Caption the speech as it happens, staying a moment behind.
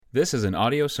This is an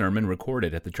audio sermon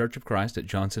recorded at the Church of Christ at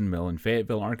Johnson Mill in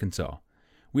Fayetteville, Arkansas.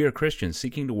 We are Christians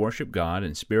seeking to worship God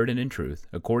in spirit and in truth,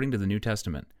 according to the New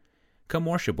Testament. Come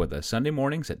worship with us Sunday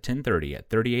mornings at 10:30 at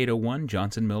 3801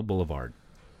 Johnson Mill Boulevard.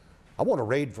 I want to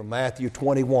read from Matthew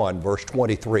 21, verse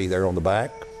 23 there on the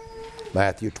back.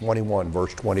 Matthew 21,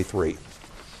 verse 23.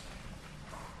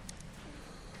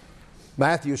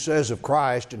 Matthew says of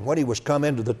Christ, and when he was come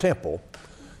into the temple,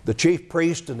 the chief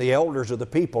priests and the elders of the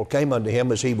people came unto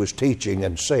him as he was teaching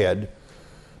and said,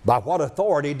 By what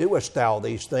authority doest thou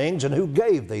these things, and who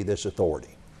gave thee this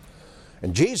authority?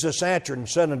 And Jesus answered and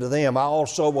said unto them, I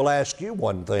also will ask you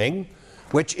one thing,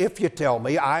 which if you tell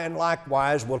me, I and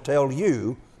likewise will tell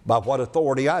you by what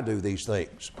authority I do these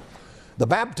things. The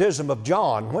baptism of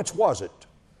John, whence was it?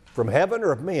 From heaven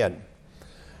or of men?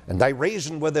 And they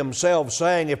reasoned with themselves,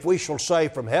 saying, If we shall say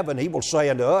from heaven, he will say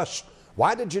unto us,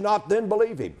 Why did you not then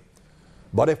believe him?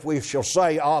 But if we shall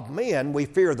say of men, we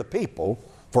fear the people,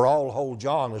 for all hold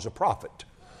John as a prophet.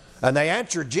 And they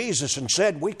answered Jesus and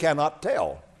said, We cannot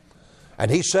tell. And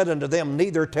he said unto them,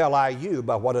 Neither tell I you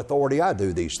by what authority I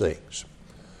do these things.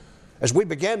 As we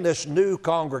begin this new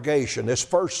congregation, this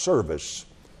first service,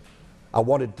 I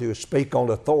wanted to speak on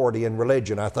authority in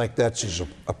religion. I think that's as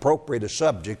appropriate a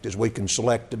subject as we can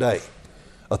select today.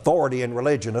 Authority in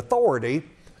religion. Authority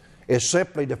is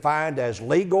simply defined as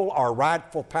legal or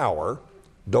rightful power,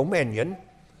 dominion,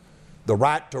 the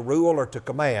right to rule or to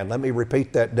command. Let me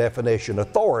repeat that definition.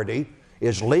 Authority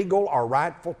is legal or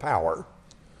rightful power.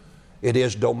 It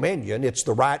is dominion. It's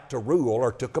the right to rule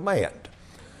or to command.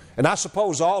 And I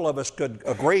suppose all of us could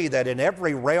agree that in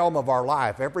every realm of our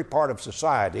life, every part of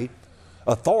society,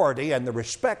 authority and the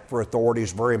respect for authority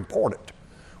is very important.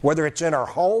 Whether it's in our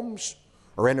homes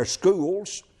or in our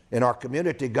schools, in our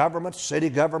community governments, city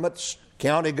governments,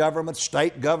 county governments,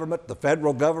 state government, the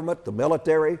federal government, the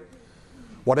military,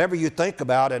 whatever you think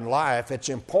about in life, it's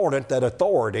important that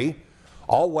authority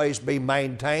always be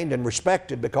maintained and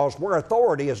respected, because where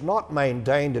authority is not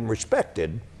maintained and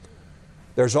respected,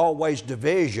 there's always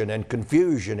division and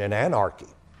confusion and anarchy.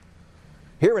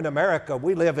 Here in America,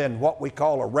 we live in what we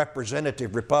call a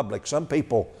representative republic. Some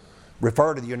people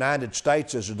refer to the United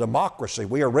States as a democracy.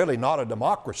 We are really not a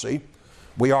democracy.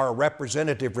 We are a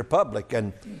representative republic.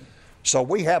 And so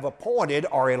we have appointed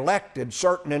or elected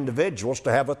certain individuals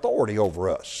to have authority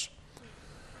over us.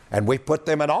 And we put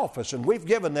them in office, and we've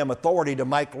given them authority to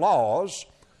make laws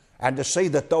and to see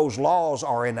that those laws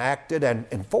are enacted and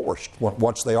enforced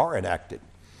once they are enacted.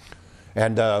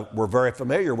 And we're very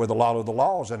familiar with a lot of the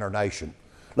laws in our nation.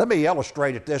 Let me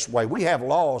illustrate it this way. We have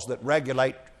laws that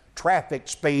regulate traffic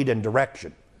speed and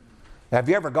direction. Have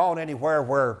you ever gone anywhere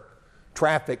where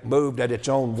traffic moved at its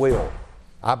own will?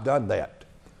 I've done that.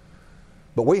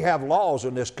 But we have laws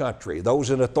in this country. Those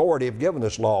in authority have given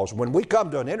us laws. When we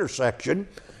come to an intersection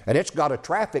and it's got a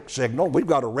traffic signal, we've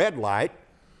got a red light,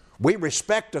 we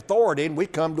respect authority and we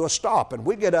come to a stop. And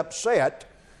we get upset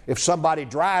if somebody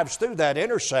drives through that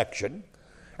intersection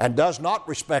and does not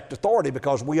respect authority,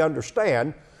 because we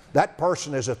understand that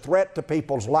person is a threat to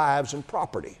people's lives and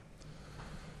property.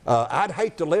 I'd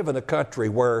hate to live in a country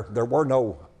where there were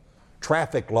no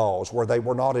traffic laws, where they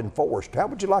were not enforced. How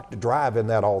would you like to drive in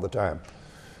that all the time?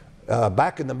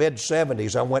 Back in the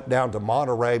mid-'70s, I went down to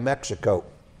Monterrey, Mexico.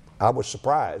 I was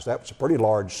surprised. That was a pretty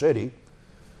large city.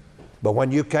 But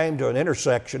when you came to an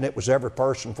intersection, it was every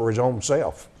person for his own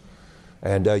self.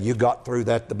 And you got through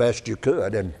that the best you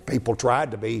could, and people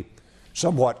tried to be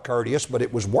somewhat courteous, but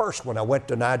it was worse when I went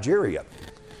to Nigeria.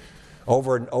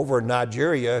 Over in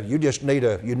Nigeria, you just need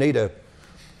a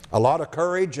lot of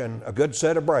courage and a good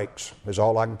set of brakes, is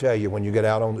all I can tell you when you get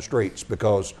out on the streets,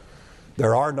 because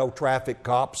there are no traffic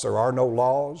cops, there are no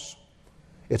laws.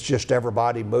 It's just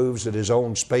everybody moves at his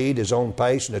own speed, his own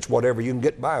pace, and it's whatever you can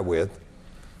get by with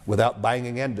without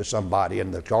banging into somebody.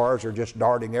 And the cars are just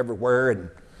darting everywhere and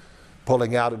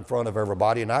pulling out in front of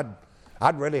everybody. And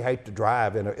I'd really hate to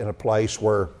drive in a place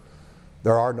where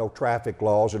there are no traffic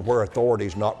laws and where authority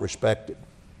is not respected.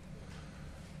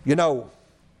 You know,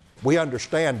 we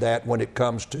understand that when it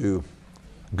comes to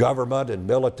government and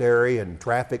military and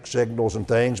traffic signals and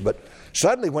things, but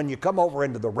suddenly when you come over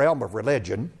into the realm of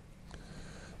religion,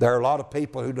 there are a lot of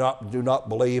people who do not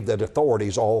believe that authority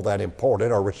is all that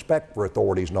important, or respect for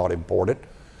authority is not important.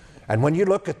 And when you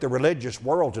look at the religious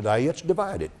world today, it's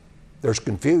divided. There's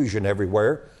confusion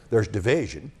everywhere. There's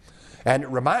division. And it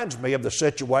reminds me of the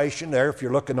situation there, if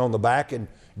you're looking on the back in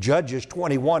Judges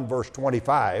 21, verse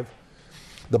 25.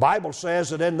 The Bible says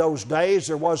that in those days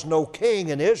there was no king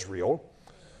in Israel.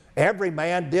 Every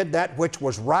man did that which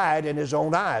was right in his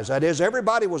own eyes. That is,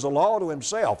 everybody was a law to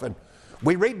himself. And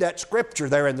we read that scripture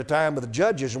there in the time of the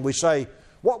Judges and we say,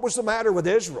 What was the matter with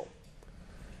Israel?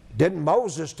 Didn't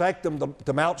Moses take them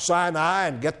to Mount Sinai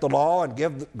and get the law and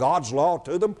give God's law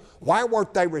to them? Why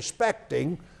weren't they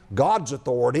respecting God's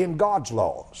authority and God's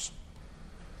laws?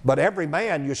 But every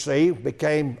man, you see,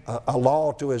 became a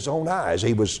law to his own eyes.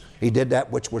 He did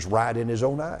that which was right in his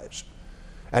own eyes.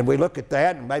 And we look at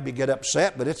that and maybe get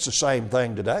upset, but it's the same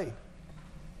thing today.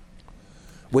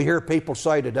 We hear people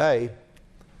say today,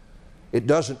 it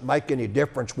doesn't make any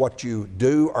difference what you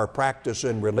do or practice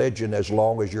in religion as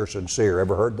long as you're sincere.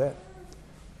 Ever heard that?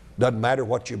 Doesn't matter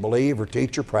what you believe or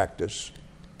teach or practice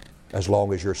as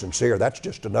long as you're sincere. That's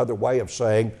just another way of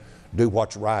saying do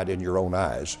what's right in your own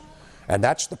eyes. And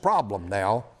that's the problem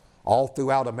now all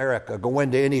throughout America. Go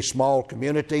into any small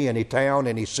community, any town,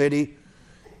 any city,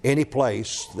 any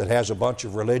place that has a bunch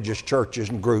of religious churches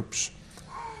and groups,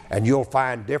 and you'll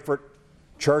find different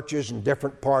churches in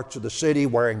different parts of the city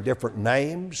wearing different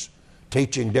names,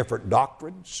 teaching different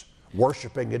doctrines,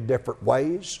 worshiping in different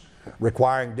ways,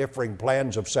 requiring differing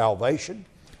plans of salvation.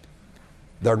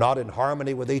 They're not in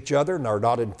harmony with each other, and they're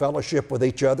not in fellowship with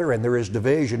each other, and there is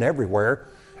division everywhere.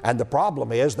 And the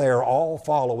problem is they are all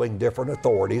following different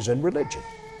authorities in religion.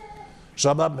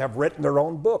 Some of them have written their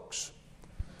own books.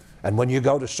 And when you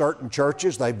go to certain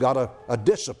churches, they've got a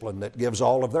discipline that gives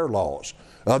all of their laws.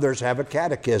 Others have a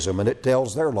catechism and it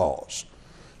tells their laws.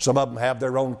 Some of them have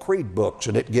their own creed books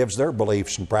and it gives their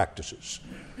beliefs and practices.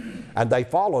 And they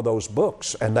follow those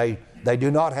books, and they do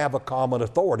not have a common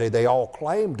authority. They all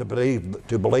claim to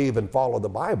believe and follow the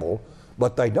Bible,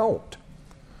 but they don't.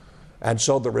 And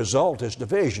so the result is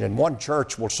division. And one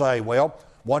church will say, well,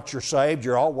 once you're saved,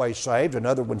 you're always saved.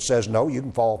 Another one says, no, you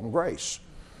can fall from grace.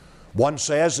 One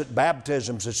says that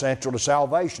baptism is essential to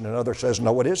salvation. Another says,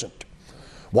 no, it isn't.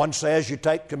 One says you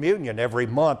take communion every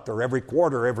month or every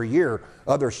quarter, every year.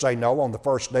 Others say, no, on the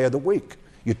first day of the week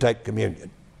you take communion.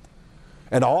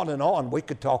 And on we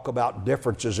could talk about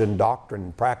differences in doctrine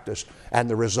and practice, and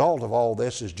the result of all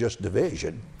this is just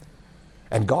division.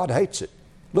 And God hates it.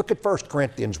 Look at 1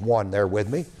 Corinthians 1 there with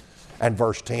me, and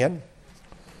verse 10.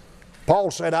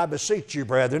 Paul said, I beseech you,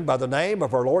 brethren, by the name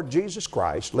of our Lord Jesus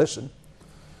Christ, listen,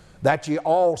 that ye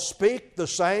all speak the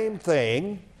same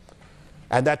thing,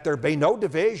 and that there be no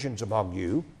divisions among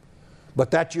you,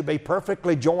 but that you be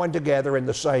perfectly joined together in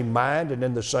the same mind and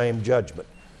in the same judgment.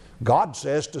 God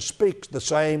says to speak the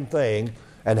same thing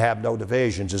and have no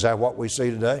divisions. Is that what we see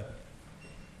today?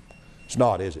 It's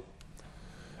not, is it?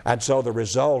 And so the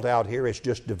result out here is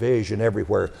just division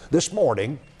everywhere. This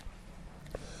morning,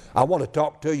 I want to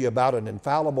talk to you about an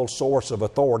infallible source of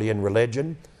authority in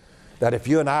religion, that if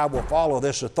you and I will follow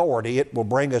this authority, it will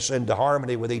bring us into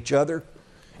harmony with each other.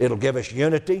 It'll give us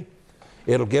unity.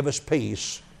 It'll give us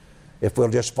peace if we'll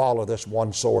just follow this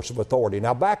one source of authority.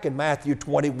 Now, back in Matthew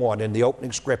 21, in the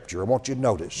opening scripture, I want you to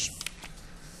notice,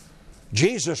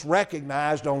 Jesus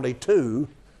recognized only two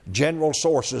general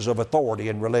sources of authority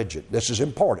in religion. This is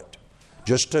important.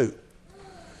 Just two.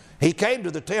 He came to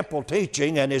the temple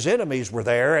teaching, and his enemies were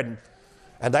there, and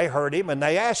they heard him, and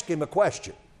they asked him a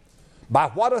question. By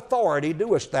what authority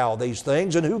doest thou these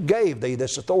things, and who gave thee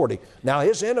this authority? Now,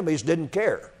 his enemies didn't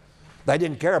care. They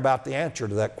didn't care about the answer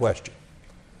to that question.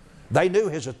 They knew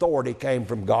his authority came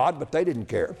from God, but they didn't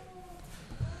care.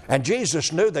 And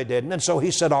Jesus knew they didn't, and so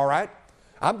he said, all right,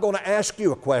 I'm going to ask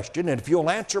you a question, and if you'll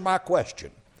answer my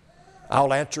question,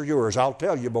 I'll answer yours. I'll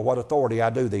tell you by what authority I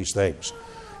do these things.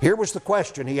 Here was the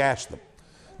question he asked them.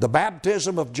 The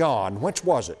baptism of John, which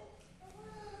was it?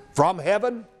 From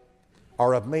heaven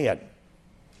or of men?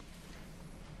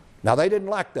 Now, they didn't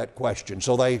like that question,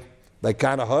 so they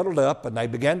kind of huddled up and they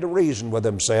began to reason with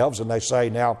themselves, and they say,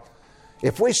 now,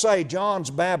 if we say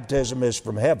John's baptism is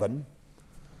from heaven,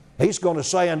 he's going to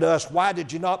say unto us, why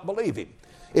did you not believe him?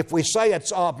 If we say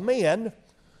it's of men,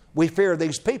 we fear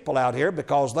these people out here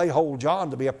because they hold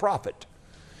John to be a prophet.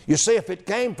 You see, if it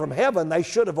came from heaven, they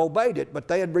should have obeyed it, but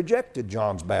they had rejected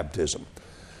John's baptism.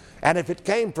 And if it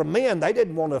came from men, they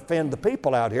didn't want to offend the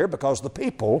people out here because the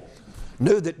people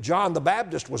knew that John the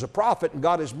Baptist was a prophet and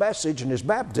got his message and his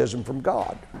baptism from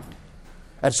God.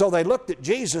 And so they looked at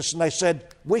Jesus and they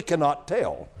said, we cannot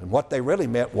tell. And what they really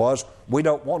meant was, we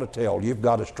don't want to tell. You've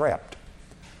got us trapped.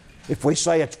 If we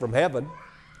say it's from heaven,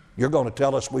 you're going to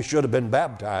tell us we should have been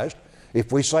baptized.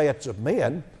 If we say it's of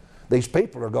men, these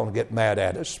people are going to get mad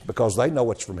at us because they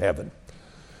know it's from heaven.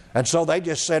 And so they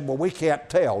just said, well, we can't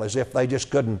tell, as if they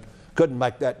just couldn't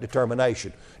make that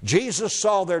determination. Jesus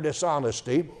saw their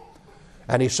dishonesty,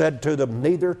 and he said to them,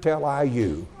 neither tell I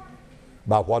you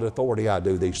by what authority I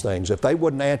do these things. If they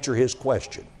wouldn't answer his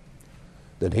question,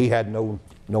 then he had no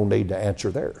need to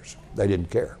answer theirs. They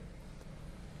didn't care.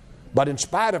 But in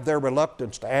spite of their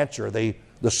reluctance to answer, the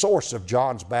the source of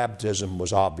John's baptism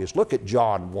was obvious. Look at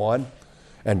John 1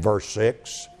 and verse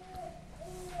 6.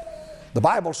 The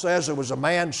Bible says there was a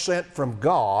man sent from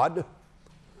God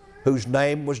whose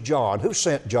name was John. Who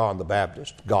sent John the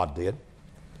Baptist? God did.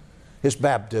 His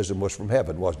baptism was from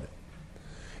heaven, wasn't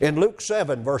it? In Luke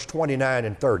 7, verse 29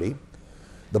 and 30,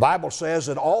 the Bible says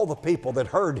that all the people that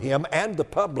heard him and the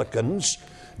publicans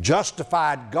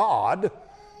justified God,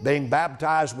 being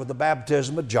baptized with the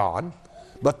baptism of John,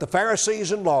 but the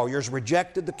Pharisees and lawyers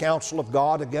rejected the counsel of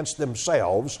God against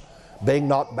themselves, being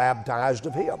not baptized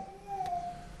of him.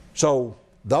 So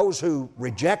those who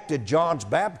rejected John's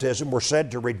baptism were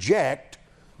said to reject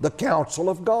the counsel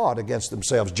of God against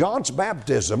themselves. John's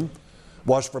baptism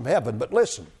was from heaven. But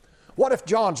listen, what if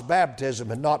John's baptism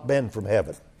had not been from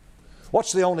heaven?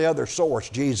 What's the only other source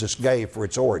Jesus gave for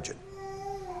its origin?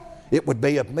 It would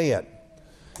be of men.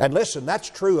 And listen, that's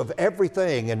true of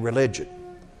everything in religion.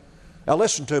 Now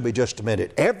listen to me just a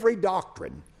minute. Every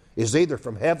doctrine is either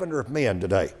from heaven or of men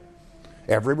today.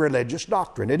 Every religious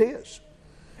doctrine, it is.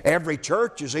 Every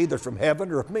church is either from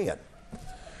heaven or of men.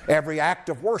 Every act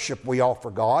of worship we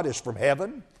offer God is from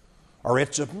heaven or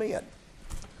it's of men.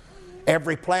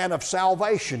 Every plan of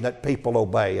salvation that people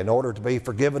obey in order to be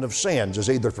forgiven of sins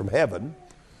is either from heaven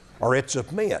or it's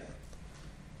of men.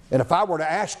 And if I were to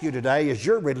ask you today, is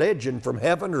your religion from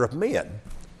heaven or of men?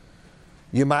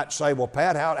 You might say, well,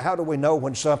 Pat, how do we know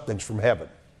when something's from heaven?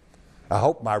 I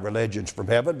hope my religion's from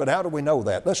heaven, but how do we know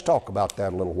that? Let's talk about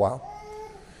that a little while.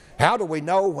 How do we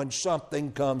know when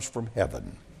something comes from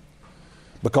heaven?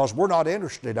 Because we're not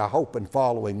interested, I hope, in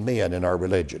following men in our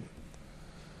religion.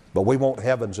 But we want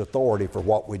heaven's authority for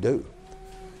what we do.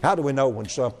 How do we know when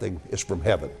something is from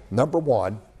heaven? Number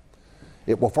one,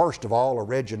 it will first of all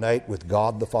originate with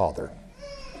God the Father.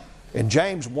 In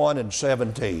James 1 and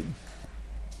 17,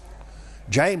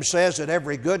 James says that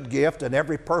every good gift and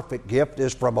every perfect gift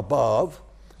is from above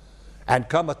and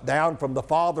cometh down from the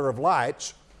Father of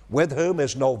lights, with whom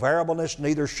is no variableness,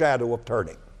 neither shadow of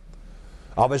turning.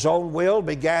 Of his own will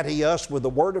begat he us with the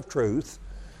word of truth,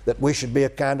 that we should be a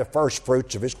kind of first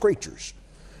fruits of his creatures.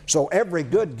 So every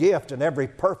good gift and every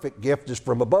perfect gift is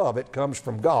from above. It comes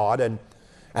from God, and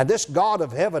this God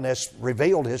of heaven has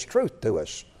revealed his truth to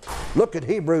us. Look at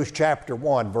Hebrews chapter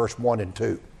 1, verse 1 and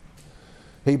 2.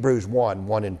 Hebrews 1,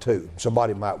 1 and 2.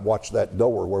 Somebody might watch that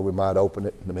door where we might open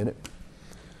it in a minute.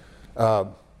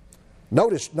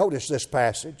 Notice this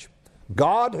passage.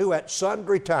 God, who at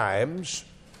sundry times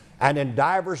and in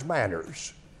divers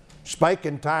manners spake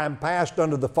in time past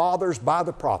unto the fathers by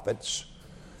the prophets,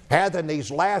 hath in these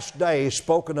last days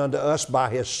spoken unto us by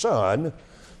his Son,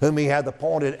 whom he hath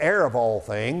appointed heir of all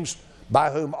things, by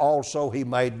whom also he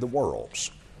made the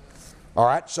worlds. All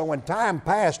right, so in time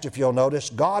past, if you'll notice,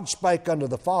 God spake unto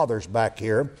the fathers back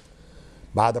here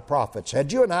by the prophets.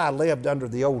 Had you and I lived under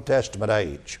the Old Testament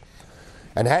age,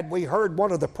 and had we heard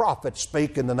one of the prophets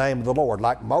speak in the name of the Lord,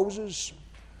 like Moses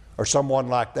or someone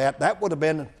like that, that would have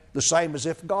been the same as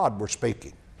if God were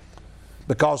speaking.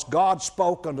 Because God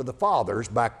spoke unto the fathers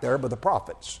back there by the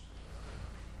prophets.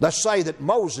 Let's say that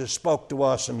Moses spoke to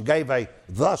us and gave a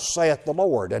 "Thus saith the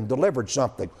Lord" and delivered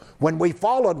something. When we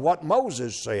followed what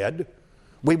Moses said,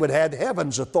 we would have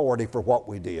heaven's authority for what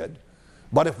we did.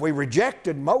 But if we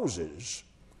rejected Moses,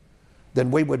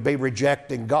 then we would be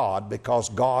rejecting God, because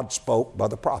God spoke by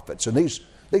the prophets. And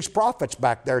these prophets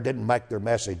back there didn't make their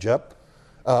message up.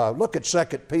 Look at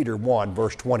 2 Peter 1,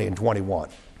 verse 20 and 21.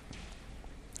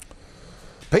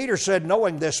 Peter said,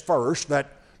 knowing this first, that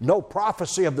no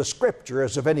prophecy of the Scripture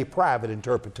is of any private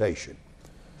interpretation.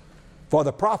 For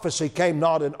the prophecy came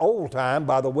not in old time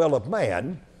by the will of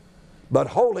man, but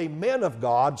holy men of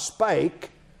God spake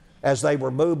as they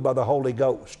were moved by the Holy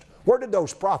Ghost. Where did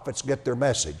those prophets get their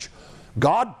message?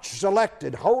 God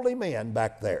selected holy men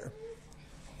back there,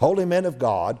 holy men of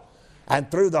God,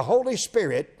 and through the Holy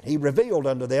Spirit, he revealed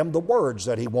unto them the words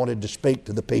that he wanted to speak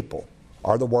to the people,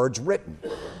 or the words written.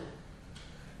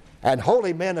 And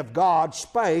holy men of God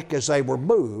spake as they were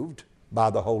moved by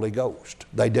the Holy Ghost.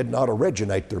 They did not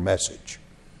originate their message.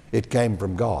 It came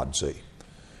from God, see.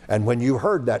 And when you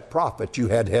heard that prophet, you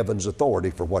had heaven's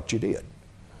authority for what you did.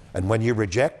 And when you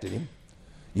rejected him,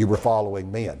 you were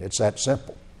following men. It's that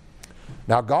simple.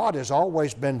 Now, God has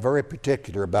always been very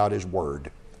particular about his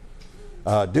word.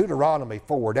 Deuteronomy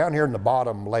 4, down here in the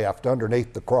bottom left,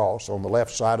 underneath the cross, on the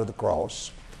left side of the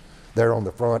cross, there on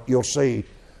the front, you'll see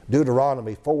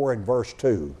Deuteronomy 4 and verse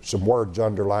 2, some words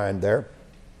underlined there.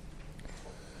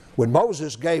 When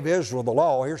Moses gave Israel the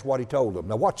law, here's what he told them.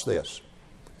 Now watch this,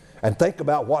 and think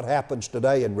about what happens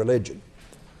today in religion.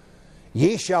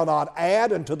 Ye shall not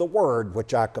add unto the word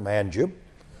which I command you,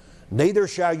 neither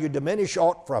shall you diminish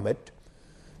aught from it,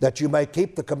 that you may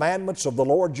keep the commandments of the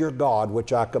Lord your God,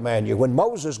 which I command you. When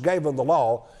Moses gave them the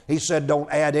law, he said,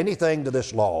 don't add anything to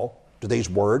this law, to these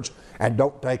words, and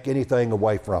don't take anything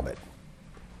away from it.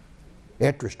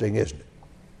 Interesting, isn't it?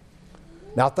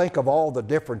 Now think of all the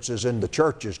differences in the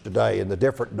churches today and the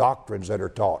different doctrines that are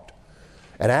taught.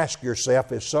 And ask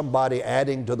yourself, is somebody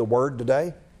adding to the Word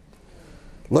today?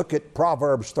 Look at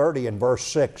Proverbs 30 and verse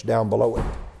 6 down below it.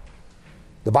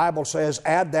 The Bible says,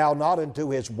 add thou not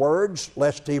unto his words,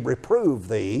 lest he reprove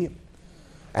thee,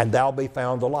 and thou be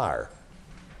found a liar.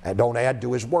 And don't add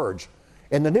to his words.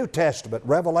 In the New Testament,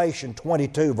 Revelation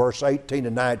 22, verse 18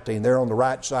 and 19, they're on the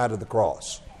right side of the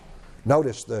cross.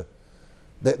 Notice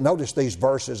these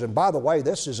verses, and by the way,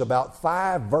 this is about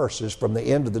 5 verses from the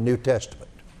end of the New Testament.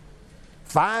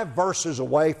 5 verses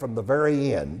away from the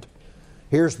very end.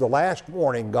 Here's the last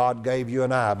warning God gave you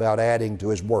and I about adding to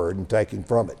his word and taking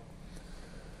from it.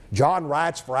 John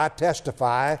writes, for I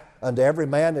testify unto every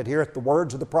man that heareth the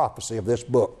words of the prophecy of this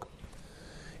book.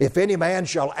 If any man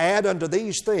shall add unto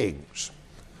these things,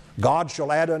 God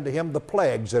shall add unto him the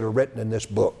plagues that are written in this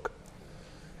book.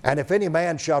 And if any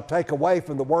man shall take away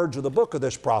from the words of the book of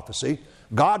this prophecy,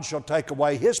 God shall take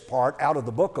away his part out of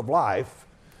the book of life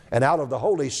and out of the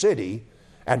holy city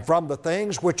and from the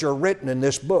things which are written in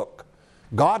this book.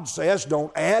 God says,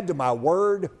 don't add to my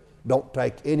word, don't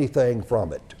take anything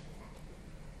from it.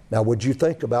 Now, would you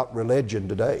think about religion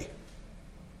today?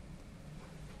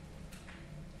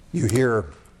 You hear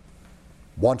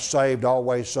once saved,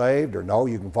 always saved, or no,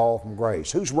 you can fall from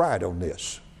grace. Who's right on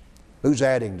this? Who's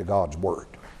adding to God's word?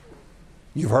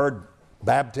 You've heard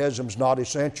baptism's not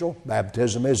essential.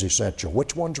 Baptism is essential.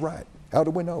 Which one's right? How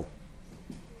do we know?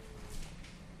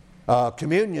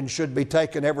 Communion should be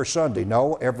taken every Sunday.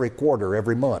 No, every quarter,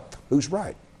 every month. Who's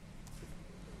right?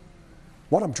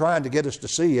 What I'm trying to get us to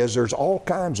see is there's all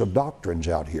kinds of doctrines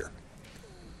out here.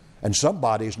 And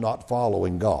somebody's not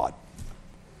following God.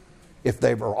 If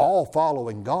they were all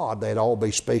following God, they'd all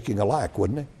be speaking alike,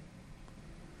 wouldn't they?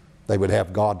 They would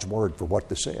have God's word for what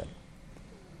they said.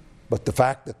 But the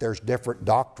fact that there's different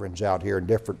doctrines out here and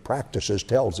different practices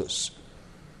tells us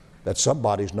that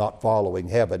somebody's not following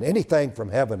heaven. Anything from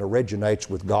heaven originates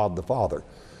with God the Father.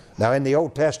 Now, in the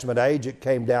Old Testament age, it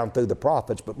came down through the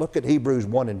prophets, but look at Hebrews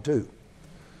 1 and 2.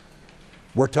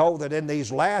 We're told that in these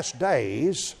last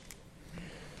days,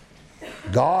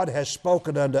 God has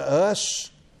spoken unto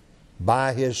us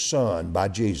by his Son, by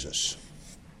Jesus.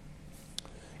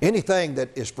 Anything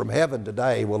that is from heaven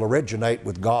today will originate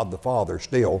with God the Father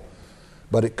still,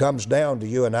 but it comes down to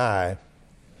you and I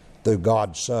through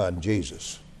God's Son,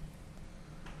 Jesus.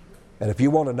 And if you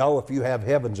want to know if you have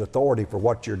heaven's authority for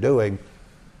what you're doing,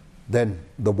 then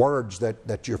the words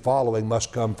that you're following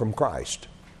must come from Christ.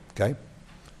 Okay?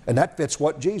 And that fits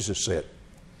what Jesus said.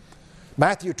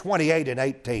 Matthew 28 and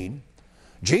 18,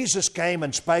 Jesus came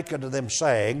and spake unto them,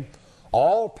 saying,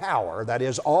 all power, that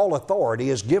is, all authority,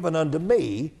 is given unto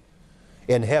me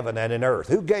in heaven and in earth.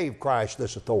 Who gave Christ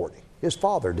this authority? His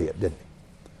Father did, didn't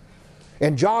he?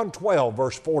 In John 12,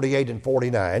 verse 48 and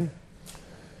 49,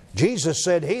 Jesus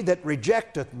said, he that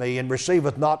rejecteth me and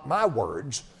receiveth not my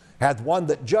words hath one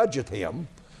that judgeth him.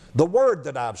 The word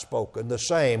that I've spoken, the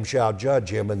same shall judge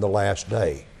him in the last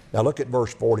day. Now look at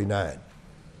verse 49.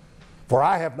 For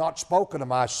I have not spoken of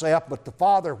myself, but the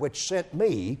Father which sent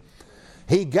me,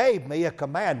 he gave me a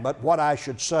commandment what I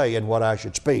should say and what I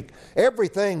should speak.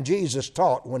 Everything Jesus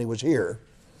taught when he was here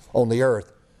on the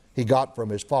earth, he got from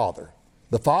his Father.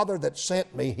 The Father that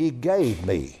sent me, he gave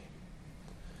me.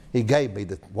 He gave me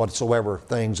whatsoever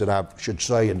things that I should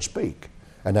say and speak.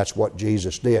 And that's what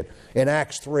Jesus did. In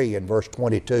Acts 3 and verse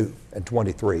 22 and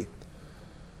 23,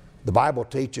 the Bible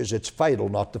teaches it's fatal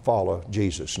not to follow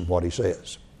Jesus and what he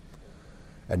says.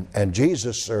 And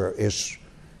Jesus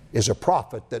is a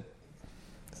prophet that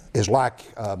is like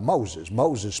Moses.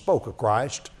 Moses spoke of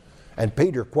Christ, and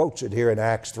Peter quotes it here in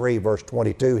Acts 3 verse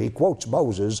 22. He quotes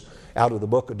Moses out of the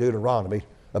book of Deuteronomy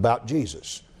about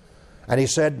Jesus. And he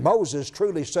said, Moses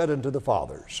truly said unto the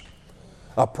fathers,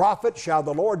 a prophet shall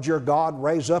the Lord your God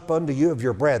raise up unto you of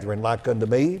your brethren like unto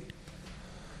me.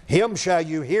 Him shall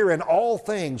you hear in all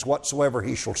things whatsoever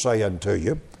he shall say unto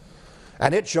you.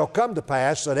 And it shall come to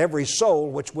pass that every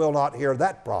soul which will not hear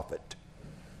that prophet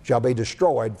shall be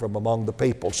destroyed from among the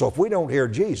people. So if we don't hear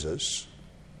Jesus,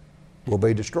 we'll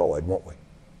be destroyed, won't we?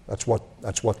 That's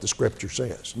what the Scripture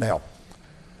says. Now,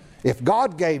 if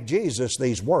God gave Jesus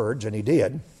these words, and he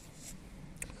did,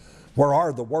 where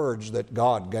are the words that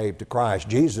God gave to Christ?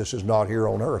 Jesus is not here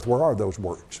on earth. Where are those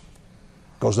words?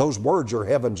 Because those words are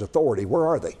heaven's authority. Where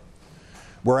are they?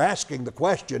 We're asking the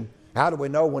question, how do we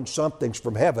know when something's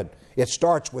from heaven? It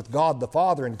starts with God the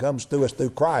Father and comes to us through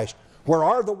Christ. Where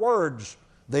are the words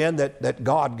then that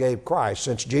God gave Christ,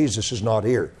 since Jesus is not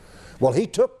here? Well, He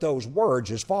took those words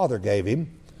His Father gave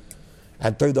Him,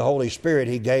 and through the Holy Spirit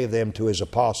He gave them to His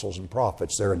apostles and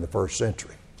prophets there in the first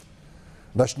century.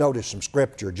 Let's notice some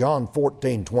scripture. John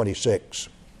 14:26.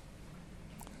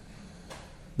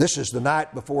 This is the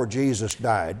night before Jesus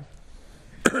died.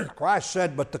 Christ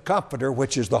said, "But the Comforter,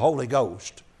 which is the Holy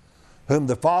Ghost, whom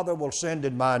the Father will send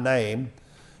in my name,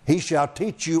 He shall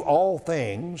teach you all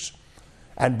things,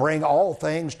 and bring all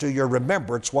things to your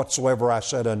remembrance whatsoever I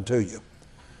said unto you."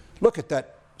 Look at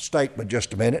that statement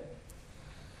just a minute.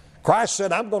 Christ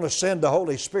said, "I'm going to send the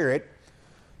Holy Spirit.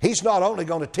 He's not only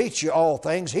going to teach you all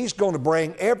things, He's going to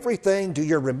bring everything to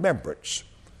your remembrance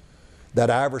that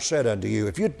I ever said unto you."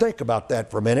 If you'd think about that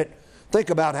for a minute, think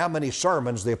about how many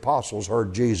sermons the apostles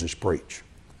heard Jesus preach.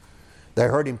 They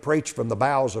heard Him preach from the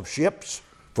bows of ships,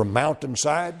 from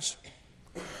mountainsides.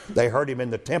 They heard Him in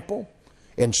the temple,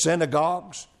 in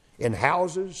synagogues, in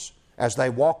houses, as they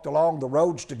walked along the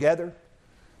roads together.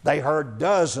 They heard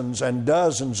dozens and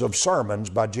dozens of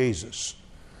sermons by Jesus.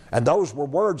 And those were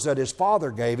words that His Father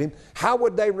gave Him. How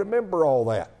would they remember all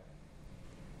that?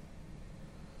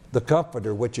 "The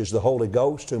Comforter, which is the Holy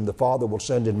Ghost, whom the Father will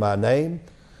send in my name,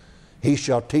 He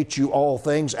shall teach you all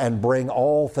things and bring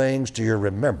all things to your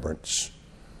remembrance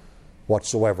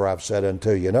whatsoever I've said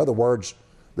unto you." In other words,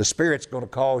 the Spirit's going to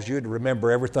cause you to remember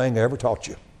everything I ever taught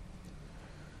you.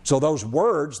 So those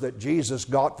words that Jesus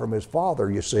got from His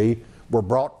Father, you see, were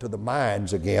brought to the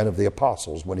minds again of the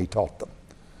apostles when He taught them.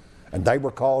 And they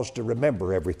were caused to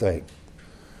remember everything.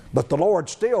 But the Lord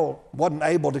still wasn't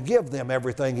able to give them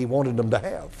everything He wanted them to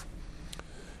have.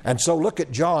 And so look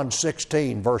at John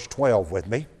 16, verse 12 with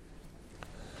me.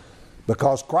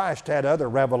 Because Christ had other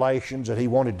revelations that He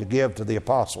wanted to give to the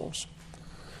apostles.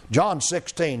 John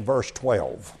 16, verse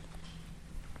 12.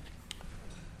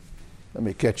 Let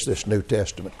me catch this New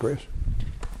Testament, Chris.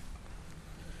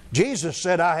 Jesus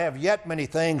said, "I have yet many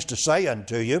things to say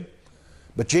unto you,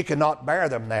 but ye cannot bear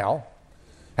them now.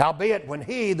 Howbeit, when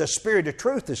He, the Spirit of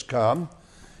truth, is come,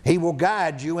 He will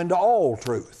guide you into all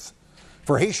truth.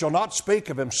 For He shall not speak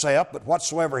of Himself, but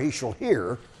whatsoever He shall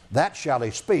hear, that shall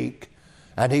He speak,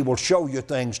 and He will show you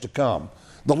things to come."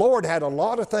 The Lord had a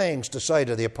lot of things to say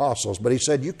to the apostles, but He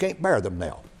said, "You can't bear them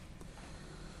now.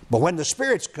 But when the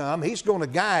Spirit's come, He's going to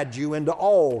guide you into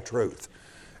all truth."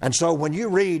 And so when you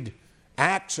read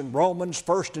Acts and Romans,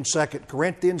 1st and 2nd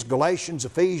Corinthians, Galatians,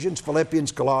 Ephesians,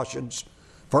 Philippians, Colossians,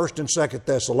 1st and 2nd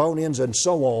Thessalonians, and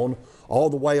so on, all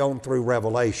the way on through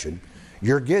Revelation,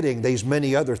 you're getting these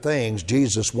many other things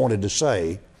Jesus wanted to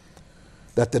say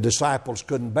that the disciples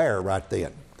couldn't bear right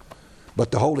then.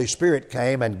 But the Holy Spirit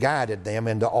came and guided them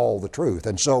into all the truth.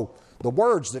 And so the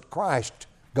words that Christ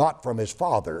got from His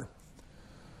Father,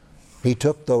 He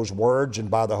took those words, and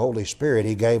by the Holy Spirit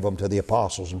He gave them to the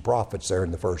apostles and prophets there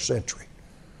in the first century.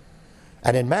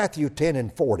 And in Matthew 10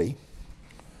 and 40,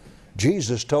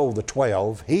 Jesus told the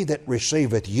 12, "He that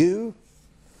receiveth you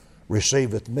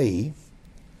receiveth me,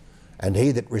 and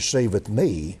he that receiveth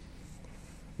me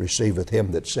receiveth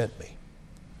Him that sent me."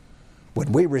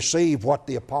 When we receive what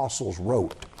the apostles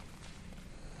wrote,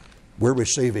 we're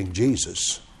receiving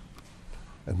Jesus.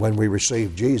 And when we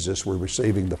receive Jesus, we're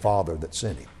receiving the Father that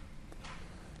sent Him.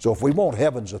 So if we want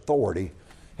heaven's authority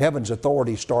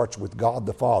starts with God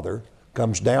the Father,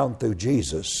 comes down through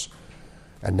Jesus,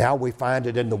 and now we find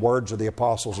it in the words of the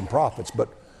apostles and prophets. But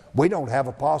we don't have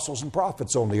apostles and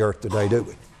prophets on the earth today, do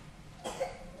we?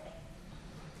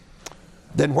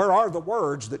 Then where are the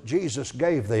words that Jesus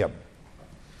gave them?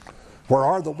 Where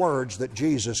are the words that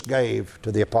Jesus gave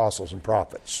to the apostles and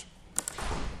prophets?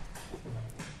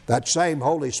 That same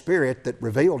Holy Spirit that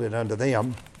revealed it unto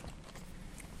them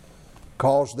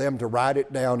caused them to write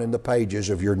it down in the pages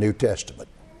of your New Testament.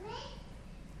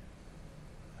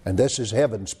 And this is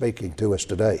heaven speaking to us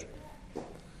today,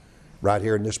 right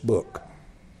here in this book.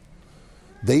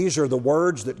 These are the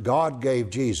words that God gave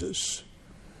Jesus,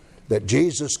 that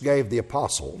Jesus gave the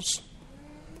apostles,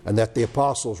 and that the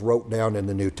apostles wrote down in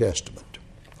the New Testament.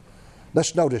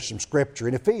 Let's notice some scripture.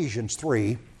 In Ephesians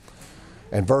 3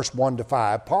 and verse 1 to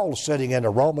 5, Paul is sitting in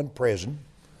a Roman prison.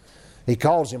 He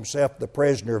calls himself the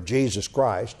prisoner of Jesus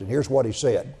Christ, and here's what he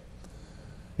said.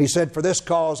 He said, "For this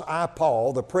cause I,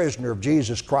 Paul, the prisoner of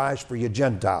Jesus Christ for you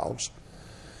Gentiles,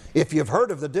 if you've heard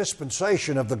of the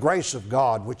dispensation of the grace of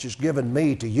God which is given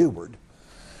me to youward,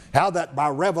 how that by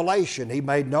revelation He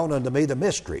made known unto me the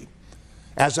mystery,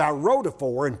 as I wrote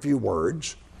afore in few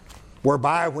words,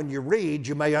 whereby when you read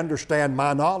you may understand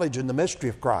my knowledge in the mystery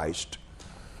of Christ,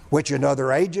 which in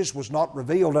other ages was not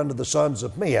revealed unto the sons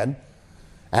of men,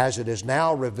 as it is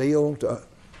now revealed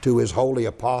to His holy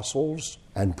apostles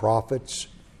and prophets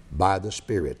by the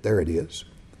Spirit." There it is.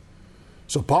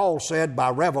 So Paul said by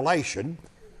revelation,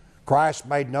 Christ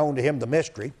made known to him the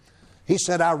mystery. He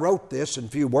said, I wrote this in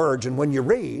few words, and when you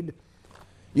read,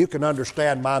 you can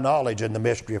understand my knowledge in the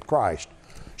mystery of Christ.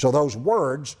 So those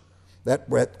words that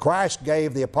Christ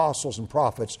gave the apostles and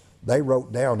prophets, they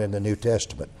wrote down in the New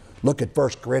Testament. Look at 1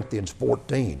 Corinthians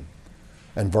 14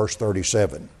 and verse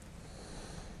 37.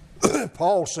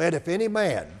 Paul said, if any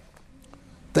man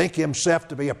think himself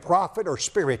to be a prophet or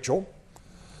spiritual,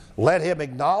 let him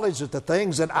acknowledge that the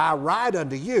things that I write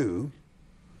unto you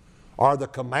are the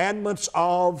commandments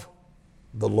of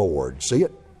the Lord. See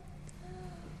it?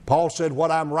 Paul said,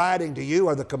 what I'm writing to you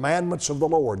are the commandments of the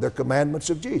Lord. They're commandments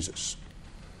of Jesus.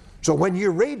 So when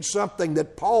you read something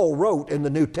that Paul wrote in the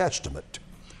New Testament,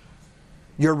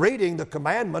 you're reading the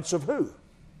commandments of who?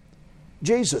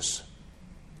 Jesus.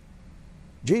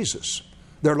 Jesus.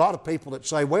 There are a lot of people that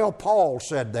say, well, Paul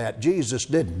said that, Jesus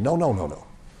didn't. No.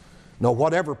 No,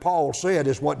 whatever Paul said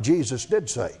is what Jesus did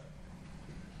say.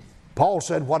 Paul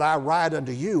said, what I write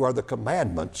unto you are the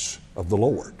commandments of the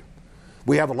Lord.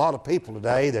 We have a lot of people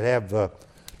today that have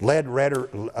red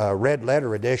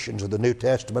letter editions of the New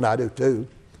Testament. I do too.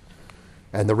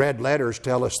 And the red letters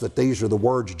tell us that these are the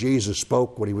words Jesus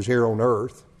spoke when he was here on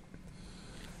earth.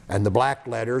 And the black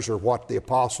letters are what the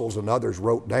apostles and others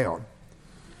wrote down.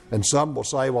 And some will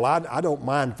say, well, I don't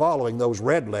mind following those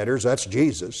red letters, that's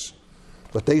Jesus.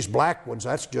 But these black ones,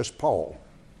 that's just Paul.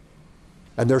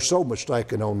 And they're so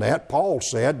mistaken on that. Paul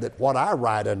said that what I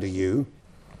write unto you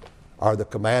are the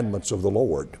commandments of the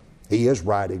Lord. He is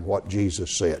writing what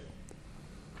Jesus said.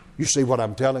 You see what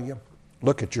I'm telling you?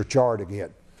 Look at your chart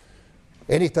again.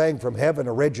 Anything from heaven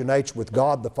originates with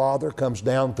God the Father, comes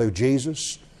down through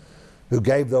Jesus, who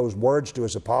gave those words to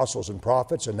his apostles and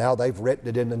prophets, and now they've written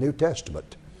it in the New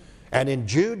Testament. And in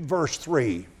Jude verse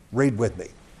 3, read with me.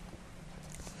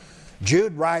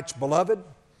 Jude writes, Beloved,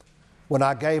 when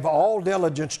I gave all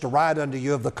diligence to write unto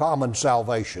you of the common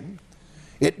salvation,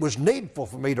 it was needful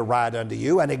for me to write unto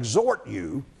you and exhort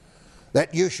you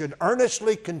that you should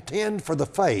earnestly contend for the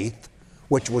faith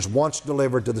which was once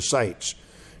delivered to the saints.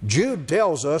 Jude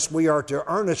tells us we are to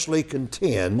earnestly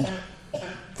contend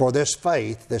for this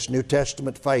faith, this New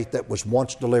Testament faith that was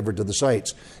once delivered to the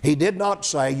saints. He did not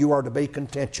say you are to be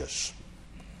contentious.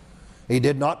 He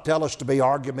did not tell us to be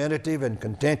argumentative and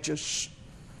contentious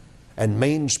and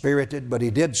mean-spirited, but he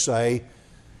did say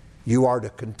you are to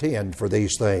contend for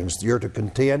these things. You're to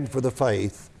contend for the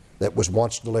faith that was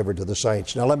once delivered to the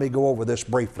saints. Now let me go over this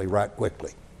briefly, right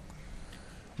quickly.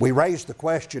 We raised the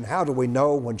question, how do we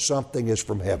know when something is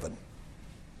from heaven?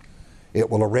 It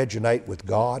will originate with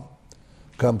God,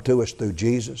 come to us through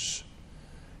Jesus.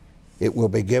 It will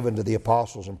be given to the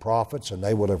apostles and prophets, and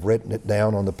they will have written it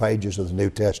down on the pages of the New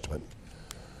Testament.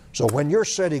 So when you're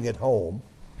sitting at home,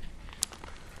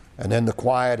 and in the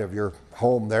quiet of your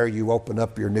home there, you open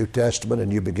up your New Testament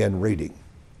and you begin reading.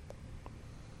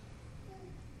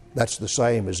 That's the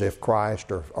same as if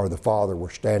Christ or the Father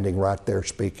were standing right there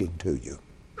speaking to you.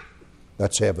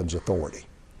 That's heaven's authority.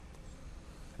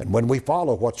 And when we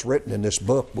follow what's written in this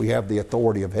book, we have the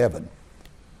authority of heaven.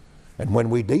 And when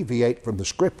we deviate from the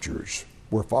Scriptures,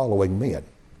 we're following men.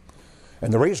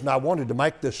 And the reason I wanted to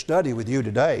make this study with you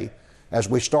today, as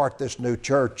we start this new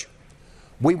church,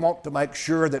 we want to make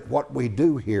sure that what we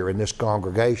do here in this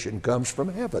congregation comes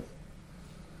from heaven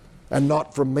and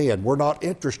not from men. We're not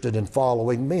interested in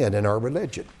following men in our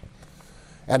religion.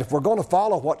 And if we're going to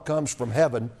follow what comes from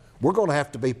heaven, we're going to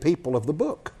have to be people of the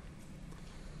book.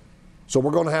 So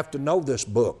we're going to have to know this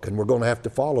book, and we're going to have to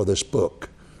follow this book,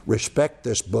 respect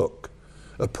this book,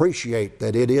 appreciate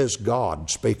that it is God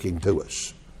speaking to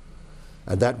us,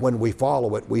 and that when we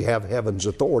follow it, we have heaven's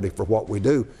authority for what we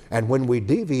do. And when we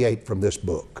deviate from this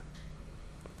book,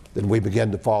 then we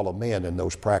begin to follow men in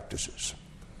those practices.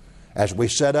 As we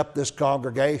set up this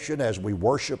congregation, as we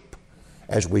worship,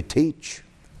 as we teach,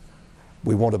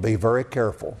 we want to be very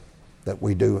careful that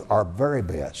we do our very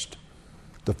best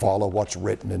to follow what's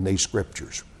written in these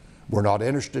Scriptures. We're not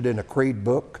interested in a creed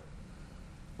book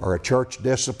or a church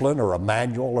discipline or a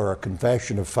manual or a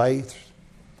confession of faith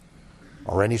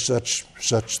or any such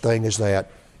thing as that,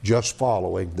 just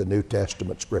following the New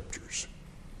Testament Scriptures.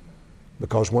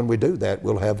 Because when we do that,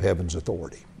 we'll have heaven's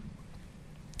authority.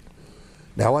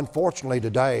 Now, unfortunately,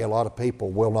 today, a lot of people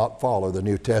will not follow the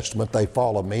New Testament. They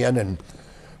follow men. And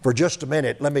for just a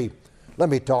minute, let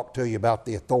me talk to you about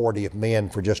the authority of men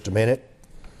for just a minute.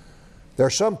 There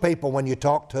are some people, when you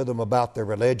talk to them about their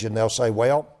religion, they'll say,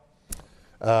 well,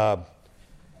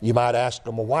 you might ask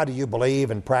them, well, why do you believe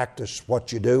and practice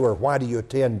what you do, or why do you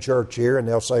attend church here? And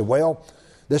they'll say, well,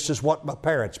 this is what my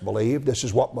parents believed. This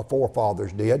is what my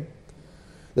forefathers did.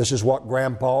 This is what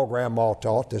grandpa or grandma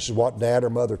taught. This is what dad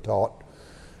or mother taught.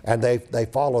 And they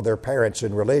follow their parents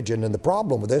in religion. And the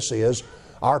problem with this is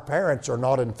our parents are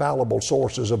not infallible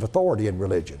sources of authority in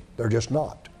religion. They're just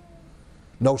not.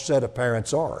 No set of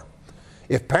parents are.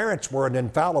 If parents were an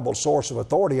infallible source of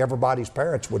authority, everybody's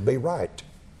parents would be right.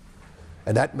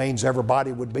 And that means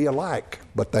everybody would be alike.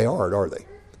 But they aren't, are they?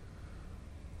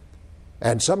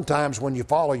 And sometimes when you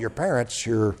follow your parents,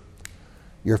 you're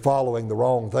following the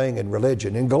wrong thing in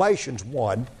religion. In Galatians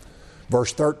 1,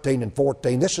 verse 13 and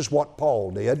 14, this is what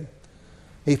Paul did.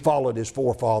 He followed his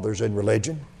forefathers in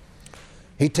religion.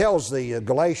 He tells the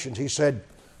Galatians, he said,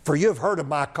 "For you have heard of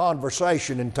my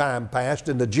conversation in time past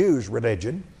in the Jews'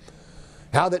 religion,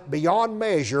 how that beyond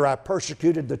measure I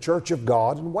persecuted the church of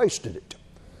God and wasted it,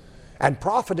 and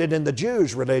profited in the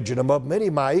Jews' religion above many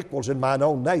of my equals in mine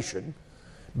own nation,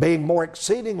 being more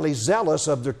exceedingly zealous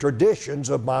of the traditions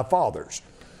of my fathers."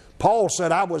 Paul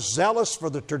said, I was zealous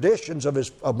for the traditions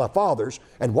of my fathers.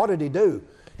 And what did he do?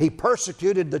 He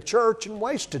persecuted the church and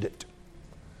wasted it.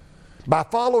 By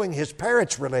following his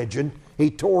parents' religion, he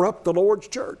tore up the Lord's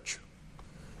church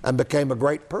and became a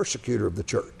great persecutor of the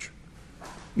church.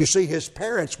 You see, his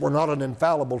parents were not an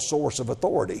infallible source of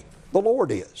authority. The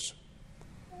Lord is.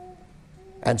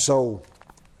 And so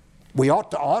we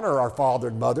ought to honor our father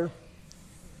and mother.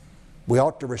 We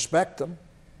ought to respect them.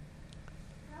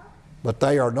 But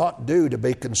they are not due to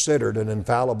be considered an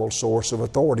infallible source of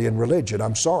authority in religion.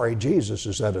 I'm sorry, Jesus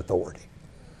is that authority.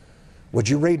 Would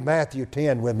you read Matthew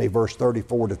 10 with me, verse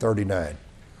 34 to 39?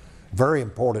 Very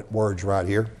important words right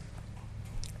here.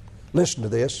 Listen to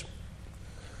this.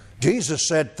 Jesus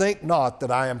said, "Think not that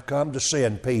I am come to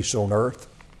send peace on earth.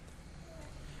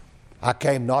 I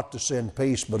came not to send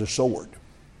peace, but a sword.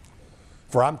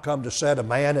 For I'm come to set a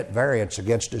man at variance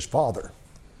against his father,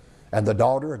 and the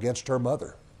daughter against her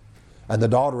mother, and the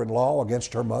daughter-in-law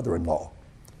against her mother-in-law.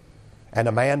 And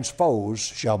a man's foes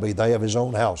shall be they of his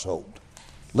own household."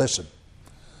 Listen,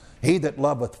 "He that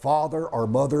loveth father or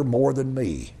mother more than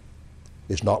me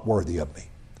is not worthy of me.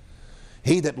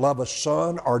 He that loveth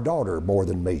son or daughter more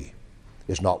than me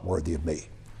is not worthy of me.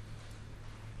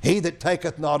 He that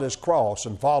taketh not his cross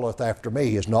and followeth after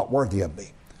me is not worthy of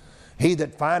me. He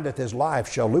that findeth his life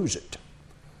shall lose it,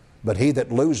 but he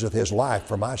that loseth his life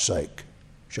for my sake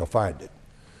shall find it."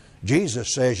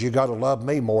 Jesus says you got to love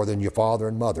me more than your father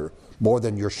and mother, more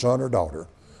than your son or daughter,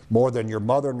 more than your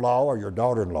mother-in-law or your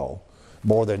daughter-in-law,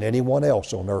 more than anyone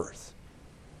else on earth.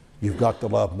 You've got to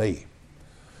love me.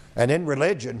 And in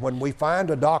religion, when we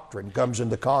find a doctrine comes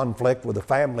into conflict with a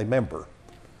family member,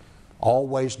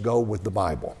 always go with the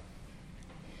Bible.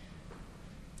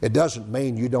 It doesn't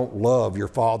mean you don't love your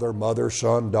father, mother,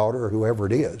 son, daughter, or whoever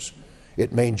it is.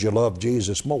 It means you love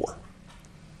Jesus more.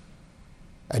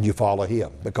 And you follow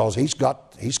him, because he's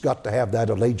got to have that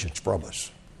allegiance from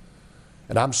us.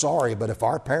 And I'm sorry, but if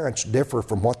our parents differ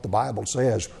from what the Bible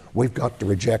says, we've got to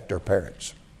reject our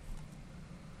parents.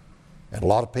 And a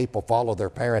lot of people follow their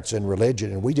parents in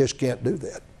religion, and we just can't do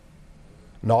that.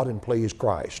 Not and please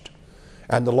Christ.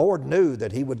 And the Lord knew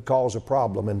that he would cause a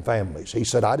problem in families. He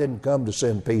said, "I didn't come to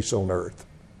send peace on earth.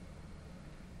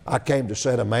 I came to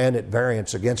set a man at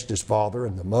variance against his father,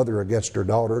 and the mother against her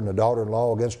daughter, and the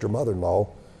daughter-in-law against her mother-in-law,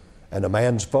 and a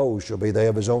man's foes shall be they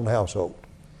of his own household."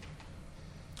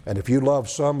 And if you love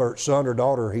son or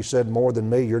daughter, he said, more than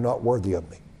me, you're not worthy of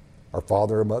me, or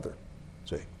father or mother.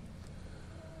 See?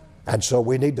 And so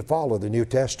we need to follow the New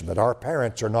Testament. Our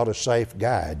parents are not a safe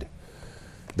guide.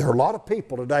 There are a lot of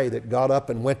people today that got up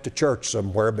and went to church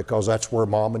somewhere because that's where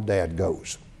mom and dad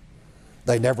goes.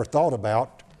 They never thought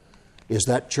about, is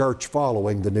that church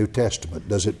following the New Testament?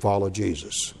 Does it follow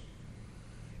Jesus?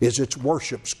 Is its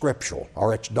worship scriptural?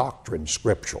 Are its doctrine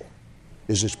scriptural?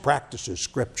 Is its practices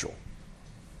scriptural?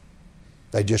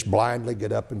 They just blindly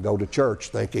get up and go to church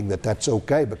thinking that that's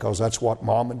okay because that's what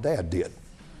mom and dad did.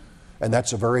 And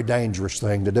that's a very dangerous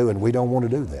thing to do, and we don't want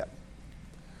to do that.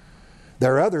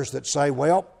 There are others that say,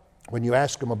 well, when you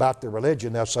ask them about their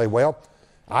religion, they'll say, well,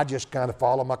 I just kind of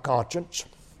follow my conscience.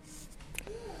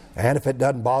 And if it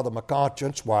doesn't bother my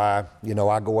conscience, why,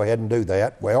 I go ahead and do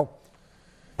that. Well,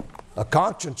 a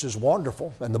conscience is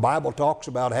wonderful, and the Bible talks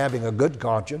about having a good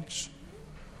conscience.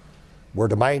 We're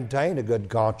to maintain a good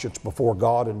conscience before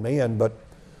God and men, but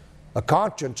a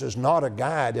conscience is not a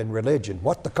guide in religion.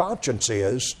 What the conscience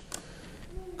is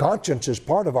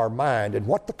part of our mind, and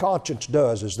what the conscience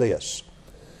does is this.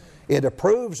 It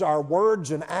approves our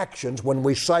words and actions when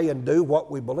we say and do what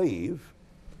we believe,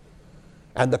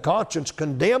 and the conscience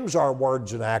condemns our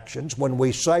words and actions when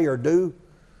we say or do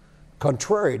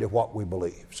contrary to what we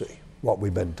believe, what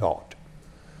we've been taught.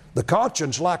 The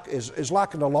conscience is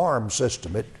like an alarm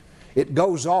system. It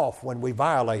goes off when we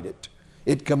violate it.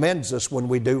 It commends us when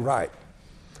we do right.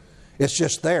 It's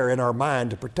just there in our mind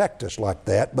to protect us like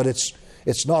that, but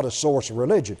it's not a source of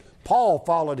religion. Paul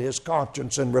followed his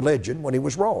conscience in religion when he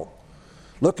was wrong.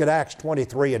 Look at Acts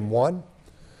 23:1.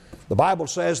 The Bible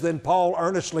says, "Then Paul,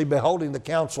 earnestly beholding the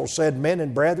council, said, Men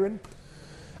and brethren,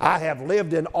 I have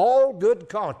lived in all good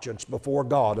conscience before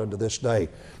God unto this day."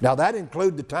 Now that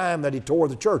included the time that he tore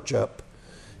the church up.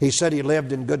 He said he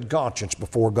lived in good conscience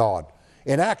before God.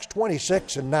 In Acts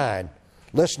 26:9,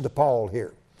 listen to Paul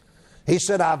here. He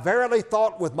said, "I verily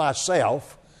thought with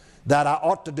myself that I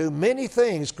ought to do many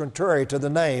things contrary to the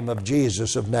name of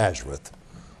Jesus of Nazareth,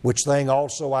 which thing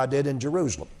also I did in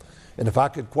Jerusalem." And if I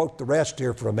could quote the rest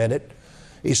here for a minute,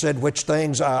 he said, "Which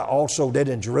things I also did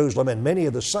in Jerusalem, and many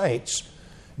of the saints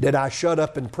did I shut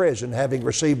up in prison, having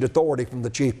received authority from the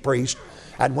chief priest.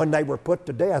 And when they were put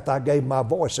to death, I gave my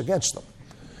voice against them.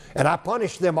 And I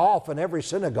punished them off in every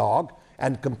synagogue,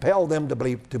 and compelled them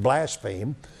to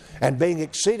blaspheme. And being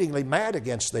exceedingly mad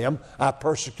against them, I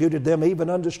persecuted them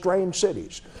even unto strange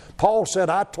cities." Paul said,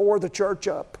 "I tore the church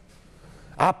up.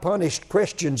 I punished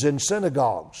Christians in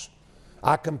synagogues.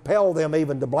 I compelled them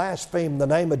even to blaspheme the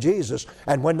name of Jesus.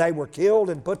 And when they were killed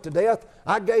and put to death,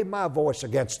 I gave my voice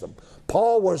against them."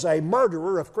 Paul was a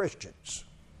murderer of Christians.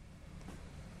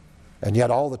 And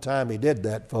yet all the time he did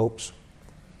that, folks,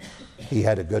 he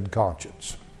had a good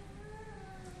conscience.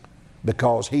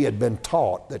 Because he had been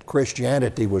taught that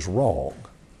Christianity was wrong.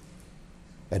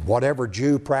 And whatever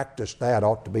Jew practiced that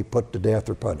ought to be put to death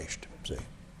or punished. See?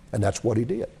 And that's what he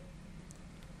did.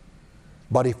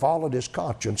 But he followed his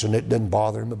conscience, and it didn't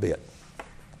bother him a bit.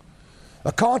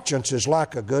 A conscience is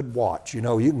like a good watch. You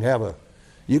know, you can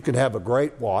have a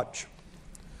great watch.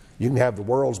 You can have the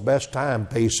world's best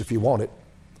timepiece if you want it.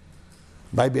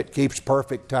 Maybe it keeps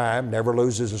perfect time, never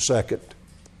loses a second.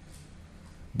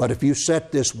 But if you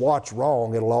set this watch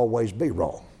wrong, it'll always be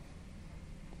wrong,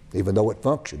 even though it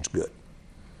functions good.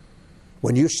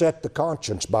 When you set the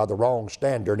conscience by the wrong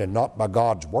standard and not by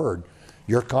God's Word,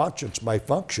 your conscience may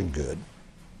function good,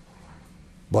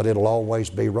 but it'll always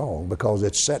be wrong because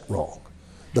it's set wrong.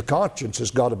 The conscience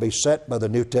has got to be set by the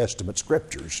New Testament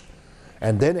Scriptures,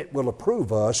 and then it will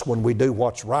approve us when we do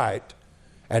what's right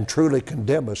and truly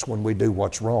condemn us when we do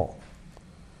what's wrong.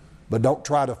 But don't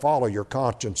try to follow your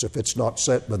conscience if it's not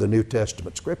set by the New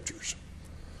Testament Scriptures.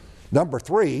 Number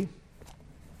 3,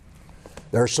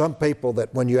 there are some people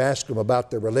that when you ask them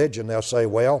about their religion, they'll say,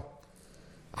 "Well,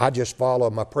 I just follow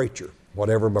my preacher.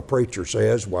 Whatever my preacher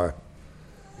says, why,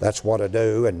 that's what I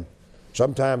do." And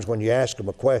sometimes when you ask them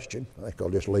a question, I think I'll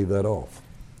just leave that off.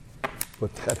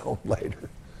 Put that on later.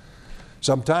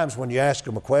 Sometimes when you ask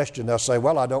them a question, they'll say,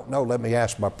 "Well, I don't know, let me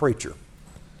ask my preacher."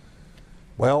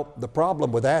 Well, the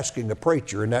problem with asking a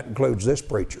preacher, and that includes this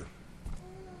preacher,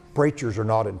 preachers are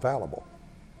not infallible.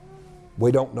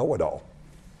 We don't know it all.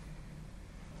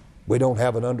 We don't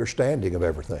have an understanding of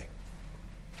everything.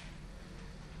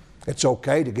 It's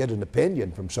okay to get an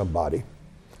opinion from somebody,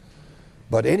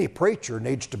 but any preacher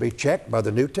needs to be checked by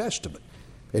the New Testament,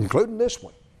 including this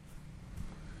one.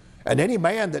 And any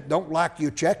man that don't like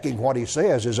you checking what he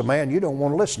says is a man you don't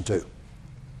want to listen to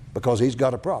because he's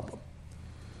got a problem.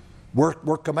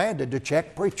 We're commanded to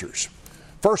check preachers.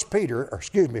 1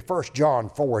 John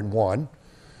 4:1.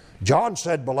 John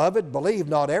said, "Beloved, believe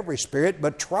not every spirit,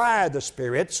 but try the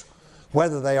spirits,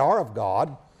 whether they are of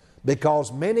God,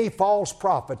 because many false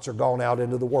prophets are gone out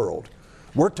into the world."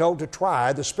 We're told to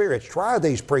try the spirits, try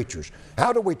these preachers.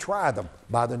 How do we try them?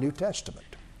 By the New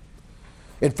Testament.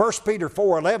 In 1 Peter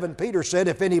 4:11, Peter said,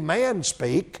 "If any man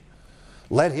speak,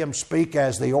 let him speak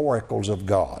as the oracles of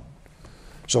God."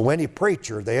 So any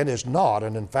preacher then is not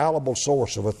an infallible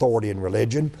source of authority in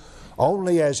religion,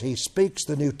 only as he speaks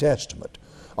the New Testament,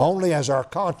 only as our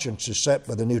conscience is set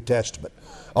by the New Testament,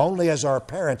 only as our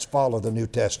parents follow the New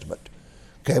Testament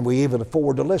can we even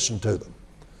afford to listen to them.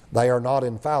 They are not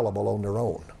infallible on their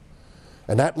own.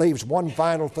 And that leaves one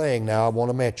final thing now I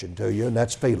want to mention to you, and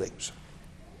that's feelings.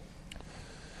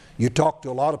 You talk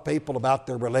to a lot of people about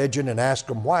their religion and ask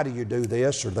them, "Why do you do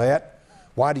this or that?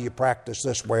 Why do you practice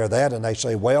this way or that?" And they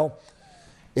say, "Well,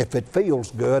 if it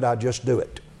feels good, I just do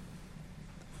it.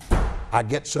 I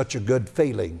get such a good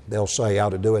feeling," they'll say,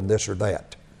 "out of doing this or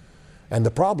that." And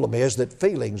the problem is that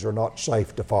feelings are not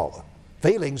safe to follow.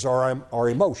 Feelings are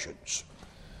emotions.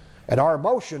 And our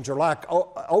emotions are like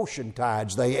ocean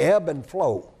tides. They ebb and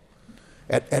flow.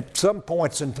 At some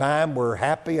points in time, we're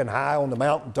happy and high on the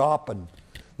mountaintop, and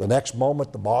the next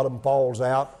moment the bottom falls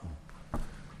out.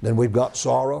 Then we've got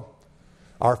sorrow.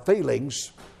 Our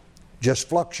feelings just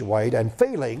fluctuate, and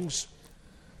feelings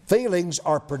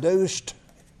are produced,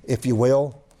 if you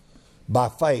will, by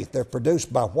faith. They're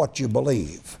produced by what you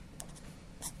believe.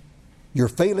 Your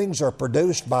feelings are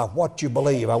produced by what you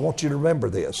believe. I want you to remember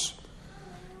this.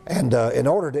 And in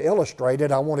order to illustrate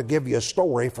it, I want to give you a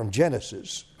story from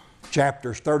Genesis,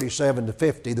 chapters 37 to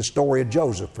 50, the story of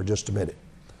Joseph for just a minute.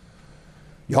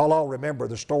 Y'all all remember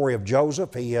the story of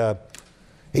Joseph.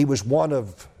 He was one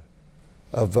of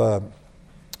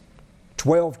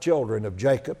 12 children of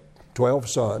Jacob, 12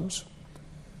 sons.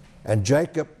 And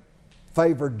Jacob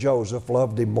favored Joseph,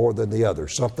 loved him more than the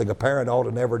others, something a parent ought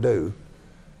to never do.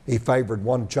 He favored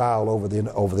one child over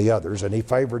the others, and he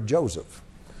favored Joseph.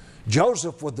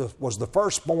 Joseph was the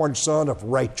firstborn son of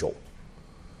Rachel.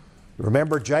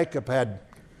 Remember, Jacob had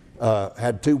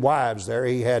two wives there.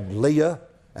 He had Leah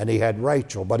and he had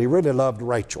Rachel, but he really loved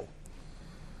Rachel.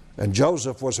 And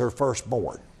Joseph was her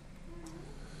firstborn.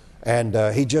 And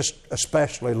he just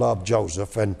especially loved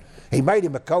Joseph. And he made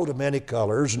him a coat of many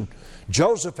colors. And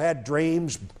Joseph had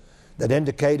dreams that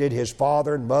indicated his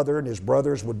father and mother and his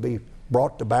brothers would be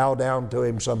brought to bow down to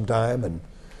him sometime.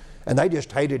 And they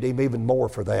just hated him even more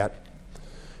for that.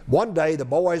 One day the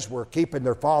boys were keeping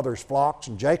their father's flocks,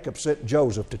 and Jacob sent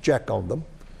Joseph to check on them.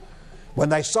 When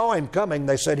they saw him coming,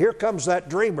 they said, "Here comes that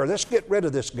dreamer. Let's get rid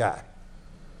of this guy."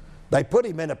 They put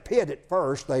him in a pit at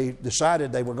first. They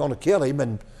decided they were going to kill him,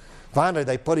 and finally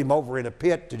they put him over in a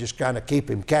pit to just kind of keep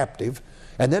him captive.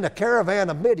 And then a caravan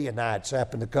of Midianites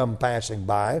happened to come passing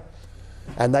by,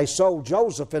 and they sold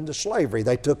Joseph into slavery.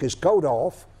 They took his coat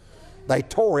off, they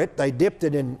tore it, they dipped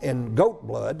it in goat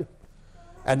blood,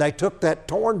 and they took that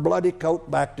torn, bloody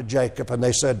coat back to Jacob, and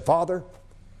they said, "Father,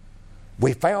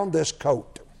 we found this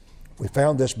coat. We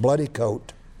found this bloody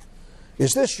coat.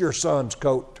 Is this your son's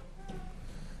coat?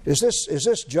 Is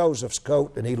this Joseph's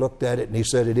coat?" And he looked at it and he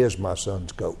said, "It is my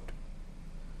son's coat.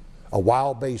 A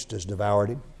wild beast has devoured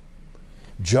him.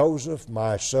 Joseph,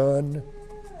 my son,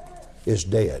 is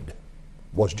dead."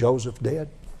 Was Joseph dead?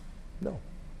 No.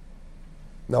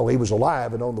 No, he was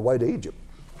alive and on the way to Egypt.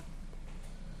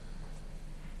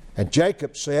 And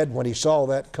Jacob said when he saw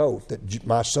that coat that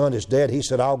my son is dead, he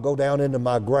said, "I'll go down into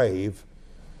my grave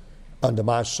unto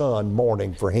my son,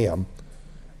 mourning for him."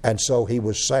 And so he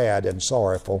was sad and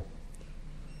sorrowful,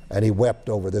 and he wept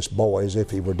over this boy as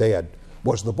if he were dead.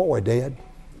 Was the boy dead?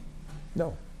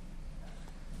 No.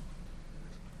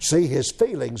 See, his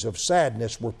feelings of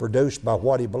sadness were produced by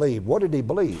what he believed. What did he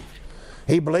believe?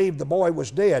 He believed the boy was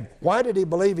dead. Why did he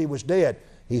believe he was dead?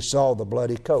 He saw the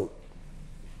bloody coat.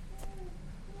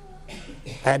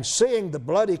 And seeing the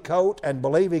bloody coat and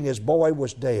believing his boy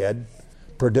was dead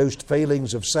produced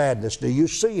feelings of sadness. Do you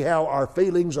see how our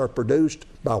feelings are produced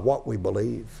by what we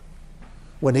believe?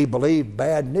 When he believed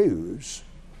bad news,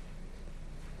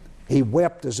 he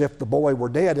wept as if the boy were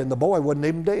dead, and the boy wasn't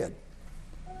even dead.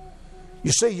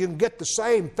 You see, you can get the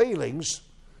same feelings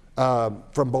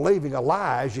from believing a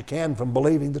lie as you can from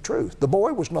believing the truth. The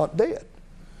boy was not dead.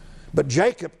 But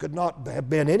Jacob could not have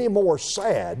been any more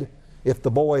sad if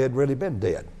the boy had really been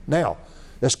dead. Now,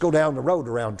 let's go down the road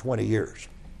around 20 years.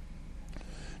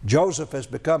 Joseph has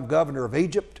become governor of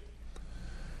Egypt.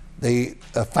 The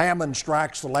famine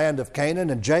strikes the land of Canaan,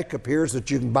 and Jacob hears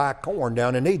that you can buy corn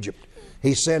down in Egypt.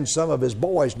 He sends some of his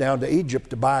boys down to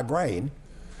Egypt to buy grain,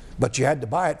 but you had to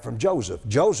buy it from Joseph.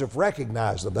 Joseph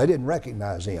recognized them. They didn't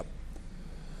recognize him.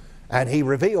 And he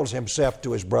reveals himself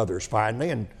to his brothers finally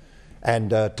and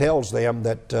tells them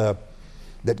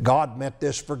that God meant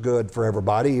this for good for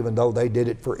everybody, even though they did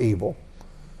it for evil.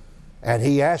 And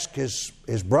he asked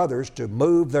his brothers to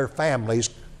move their families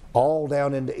all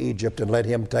down into Egypt and let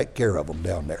him take care of them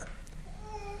down there.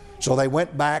 So they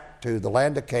went back to the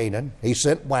land of Canaan. He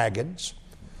sent wagons.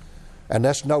 And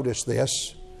let's notice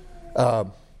this.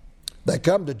 They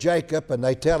come to Jacob and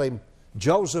they tell him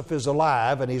Joseph is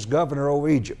alive and he's governor over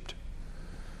Egypt.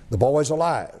 The boy's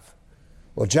alive.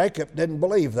 Well, Jacob didn't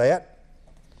believe that.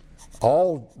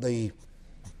 All the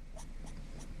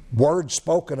words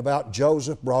spoken about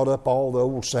Joseph brought up all the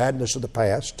old sadness of the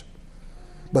past.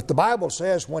 But the Bible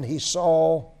says when he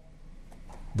saw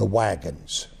the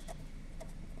wagons,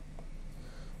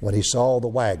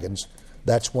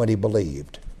 that's when he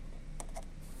believed.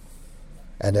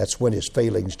 And that's when his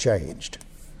feelings changed.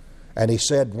 And he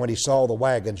said when he saw the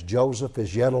wagons, Joseph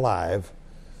is yet alive.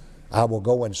 I will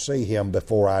go and see him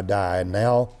before I die. And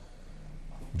now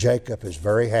Jacob is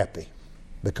very happy.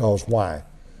 Because why?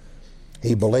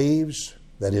 He believes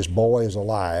that his boy is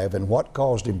alive. And what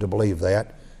caused him to believe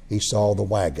that? He saw the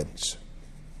wagons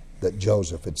that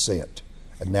Joseph had sent.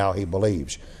 And now he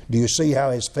believes. Do you see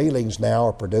how his feelings now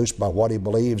are produced by what he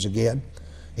believes again?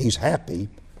 He's happy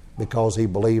because he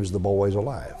believes the boy is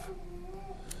alive.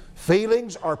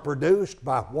 Feelings are produced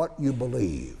by what you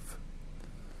believe.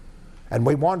 And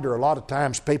we wonder a lot of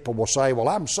times people will say, well,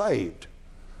 I'm saved.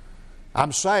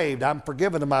 I'm saved, I'm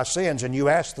forgiven of my sins, and you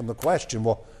ask them the question,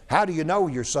 well, how do you know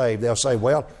you're saved? They'll say,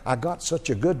 well, I got such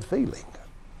a good feeling.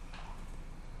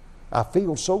 I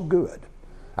feel so good.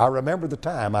 I remember the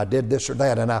time I did this or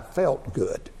that and I felt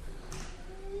good.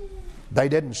 They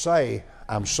didn't say,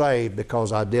 I'm saved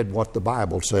because I did what the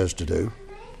Bible says to do.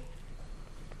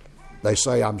 They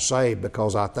say, I'm saved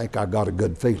because I think I got a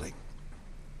good feeling.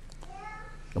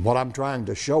 And what I'm trying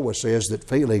to show us is that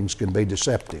feelings can be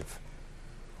deceptive.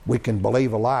 We can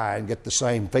believe a lie and get the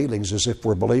same feelings as if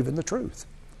we're believing the truth.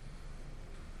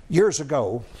 Years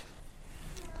ago,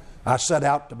 I set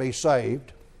out to be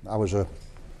saved. I was a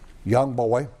young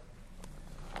boy,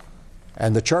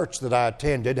 and the church that I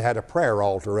attended had a prayer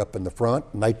altar up in the front,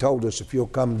 and they told us if you'll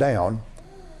come down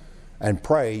and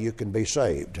pray, you can be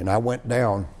saved. And I went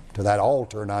down to that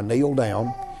altar and I kneeled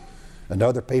down, and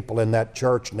other people in that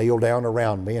church kneeled down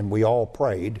around me, and we all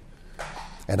prayed.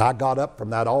 And I got up from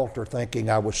that altar thinking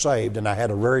I was saved, and I had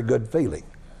a very good feeling.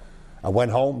 I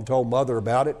went home and told Mother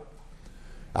about it.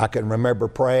 I can remember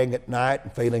praying at night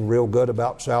and feeling real good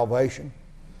about salvation.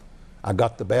 I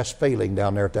got the best feeling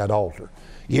down there at that altar.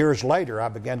 Years later, I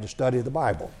began to study the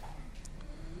Bible.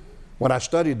 When I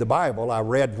studied the Bible, I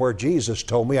read where Jesus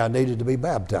told me I needed to be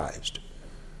baptized,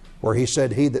 where he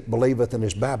said, he that believeth and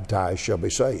is baptized shall be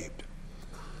saved.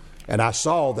 And I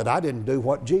saw that I didn't do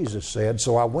what Jesus said,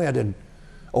 so I went and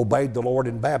obeyed the Lord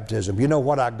in baptism. You know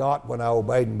what I got when I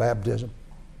obeyed in baptism?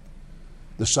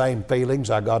 The same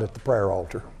feelings I got at the prayer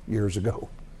altar years ago.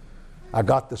 I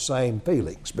got the same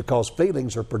feelings because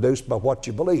feelings are produced by what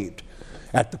you believed.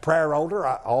 At the prayer altar,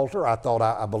 I thought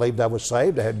I believed I was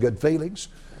saved. I had good feelings.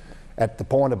 At the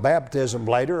point of baptism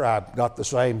later, I got the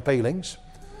same feelings.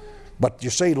 But you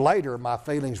see, later my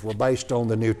feelings were based on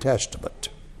the New Testament,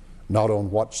 not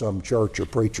on what some church or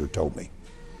preacher told me.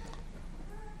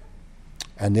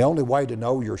 And the only way to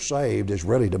know you're saved is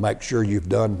really to make sure you've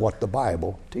done what the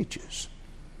Bible teaches.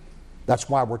 That's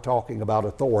why we're talking about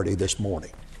authority this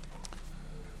morning.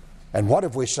 And what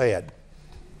have we said?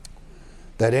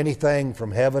 That anything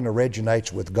from heaven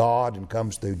originates with God and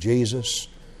comes through Jesus,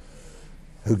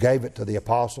 who gave it to the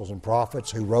apostles and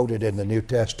prophets, who wrote it in the New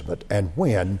Testament. And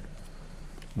when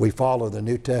we follow the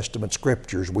New Testament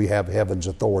scriptures, we have heaven's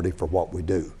authority for what we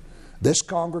do. This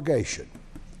congregation,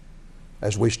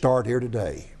 as we start here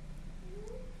today,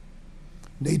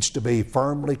 needs to be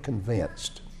firmly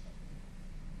convinced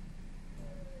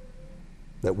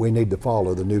that we need to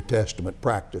follow the New Testament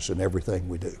practice in everything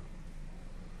we do.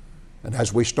 And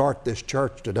as we start this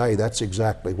church today, that's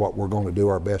exactly what we're going to do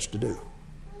our best to do.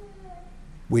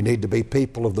 We need to be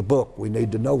people of the book. We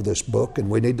need to know this book, and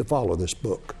we need to follow this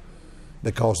book,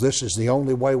 because this is the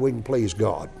only way we can please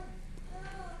God.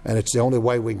 And it's the only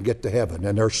way we can get to heaven.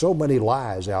 And there's so many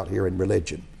lies out here in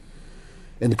religion.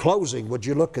 In closing, would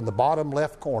you look in the bottom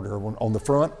left corner on the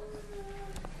front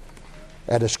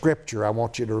at a scripture I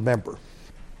want you to remember.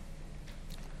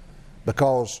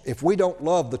 Because if we don't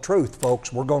love the truth,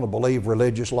 folks, we're going to believe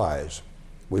religious lies.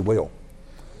 We will.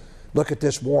 Look at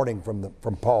this warning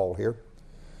from Paul here.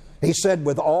 He said,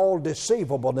 with all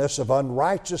deceivableness of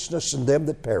unrighteousness in them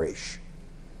that perish,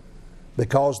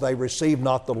 because they receive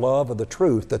not the love of the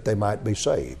truth, that they might be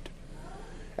saved.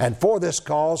 And for this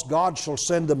cause God shall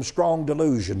send them strong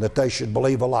delusion, that they should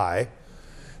believe a lie,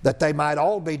 that they might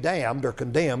all be damned or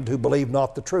condemned who believed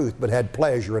not the truth, but had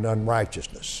pleasure in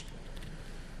unrighteousness.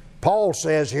 Paul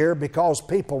says here, because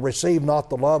people receive not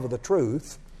the love of the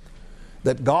truth,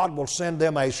 that God will send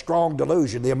them a strong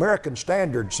delusion. The American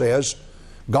Standard says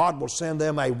God will send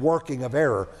them a working of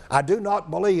error. I do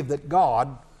not believe that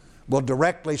God will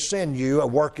directly send you a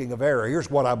working of error.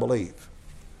 Here's what I believe.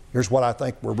 Here's what I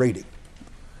think we're reading.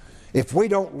 If we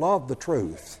don't love the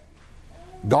truth,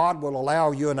 God will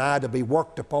allow you and I to be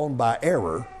worked upon by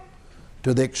error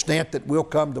to the extent that we'll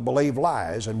come to believe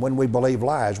lies, and when we believe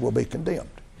lies, we'll be condemned.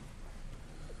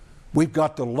 We've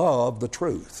got to love the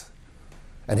truth.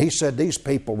 And he said these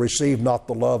people receive not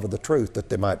the love of the truth, that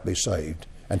they might be saved.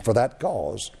 And for that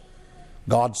cause,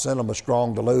 God sent them a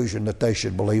strong delusion that they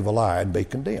should believe a lie and be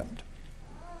condemned.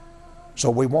 So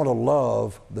we want to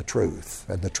love the truth,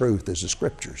 and the truth is the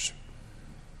Scriptures.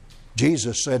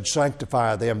 Jesus said,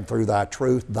 sanctify them through thy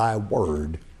truth. Thy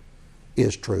word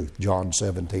is truth. John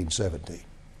 17:17.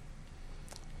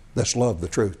 Let's love the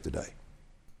truth today.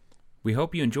 We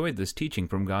hope you enjoyed this teaching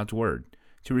from God's Word.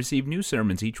 To receive new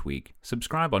sermons each week,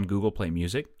 subscribe on Google Play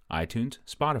Music, iTunes,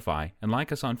 Spotify, and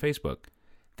like us on Facebook.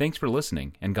 Thanks for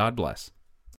listening, and God bless.